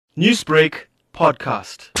Newsbreak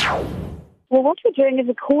podcast. Well, what we're doing is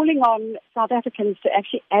we're calling on South Africans to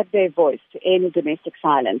actually add their voice to end domestic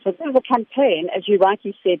violence. So this is a campaign, as you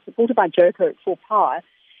rightly said, supported by JOCO for POWA,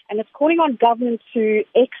 and it's calling on government to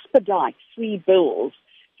expedite 3 bills.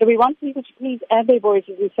 So we want people to please add their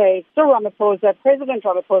voices and say, Cyril Ramaphosa, President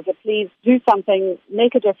Ramaphosa, please do something,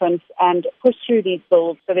 make a difference, and push through these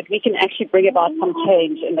bills so that we can actually bring about some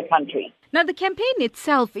change in the country. Now, the campaign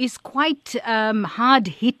itself is quite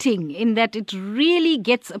hard-hitting in that it really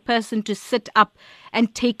gets a person to sit up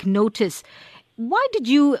and take notice. Why did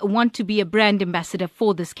you want to be a brand ambassador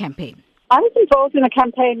for this campaign? I was involved in a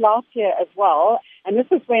campaign last year as well, and this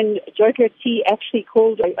was when JOCO Tea actually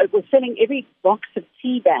was selling every box of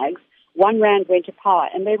tea bags, R1 went to POWA,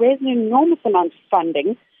 and they raised an enormous amount of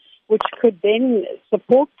funding, which could then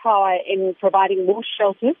support POWA in providing more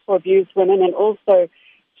shelters for abused women and also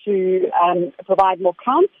to provide more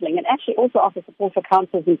counselling and actually also offer support for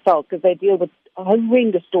counsellors themselves because they deal with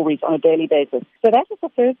horrendous stories on a daily basis. So that was the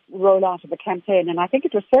first rollout of the campaign, and I think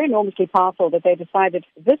it was so enormously powerful that they decided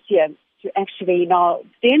this year to actually now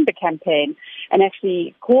extend the campaign and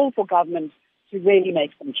actually call for government to really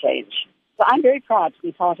make some change. So I'm very proud to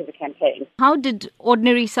be part of the campaign. How did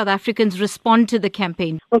ordinary South Africans respond to the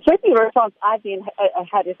campaign? Well, certainly the response I've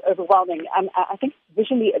had is overwhelming. I think it's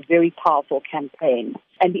visually a very powerful campaign.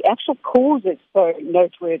 And the actual cause is so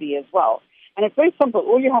noteworthy as well. And it's very simple.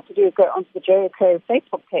 All you have to do is go onto the JOCO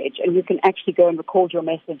Facebook page and you can actually go and record your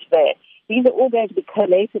message there. These are all going to be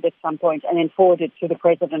collated at some point and then forwarded to the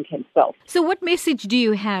President himself. So what message do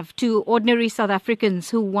you have to ordinary South Africans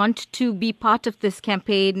who want to be part of this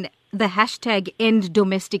campaign, the hashtag End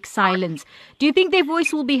Domestic Silence? Do you think their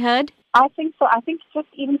voice will be heard? I think so. I think just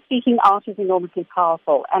even speaking out is enormously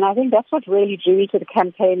powerful. And I think that's what really drew me to the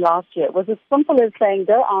campaign last year. It was as simple as saying,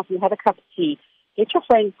 go out and have a cup of tea, get your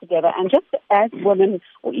friends together, and just as women,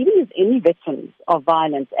 or even as any victims of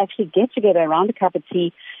violence, actually get together around a cup of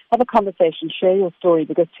tea, have a conversation, share your story,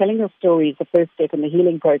 because telling your story is the first step in the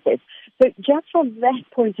healing process. So just from that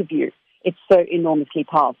point of view, it's so enormously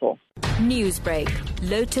powerful. Newsbreak,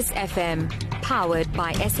 Lotus FM, powered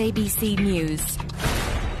by SABC News.